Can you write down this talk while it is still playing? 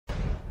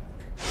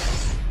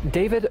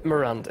David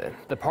Miranda,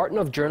 the partner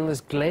of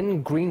journalist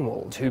Glenn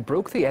Greenwald, who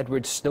broke the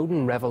Edward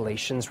Snowden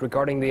revelations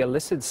regarding the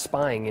illicit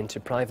spying into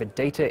private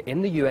data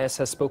in the US,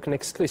 has spoken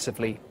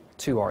exclusively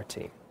to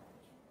RT.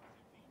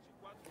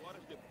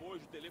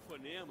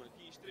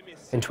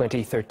 In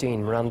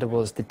 2013, Miranda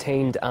was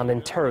detained and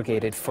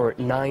interrogated for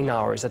 9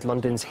 hours at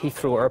London's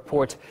Heathrow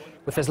Airport,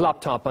 with his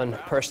laptop and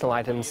personal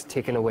items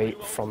taken away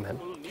from him.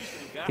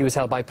 He was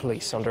held by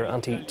police under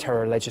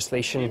anti-terror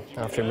legislation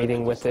after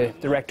meeting with the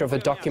director of a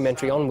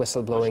documentary on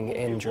whistleblowing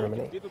in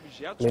Germany.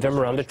 Later,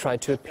 Miranda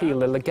tried to appeal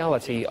the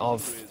legality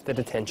of the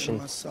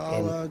detention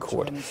in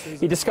court.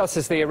 He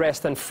discusses the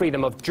arrest and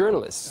freedom of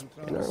journalists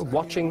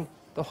watching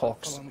the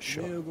Hawks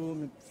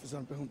show.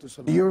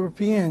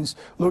 Europeans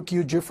look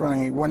you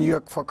differently when you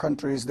look for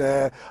countries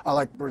that are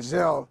like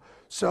Brazil.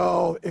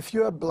 So if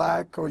you're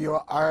black or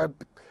you're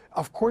Arab,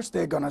 of course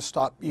they're going to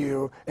stop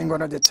you and going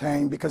to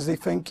detain because they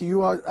think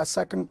you are a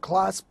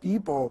second-class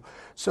people.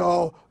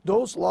 So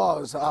those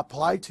laws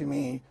apply to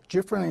me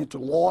differently to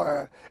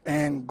Laura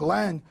and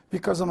Glenn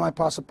because of my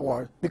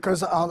passport,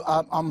 because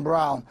I'm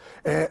brown.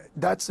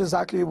 That's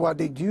exactly why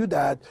they do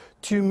that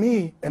to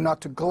me and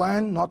not to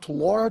Glenn, not to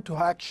Laura, to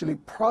actually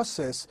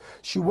process.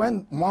 She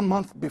went 1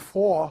 month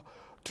before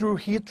through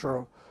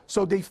Heathrow.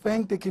 So they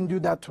think they can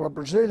do that to a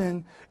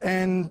Brazilian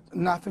and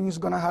nothing is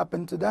going to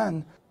happen to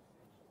them.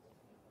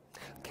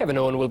 Kevin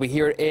Owen will be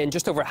here in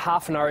just over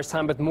half an hour's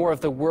time with more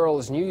of the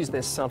world's news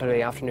this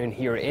Saturday afternoon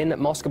here in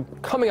Moscow.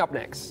 Coming up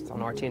next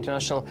on RT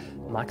International,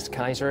 Max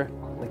Kaiser,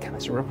 the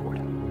Kaiser Report.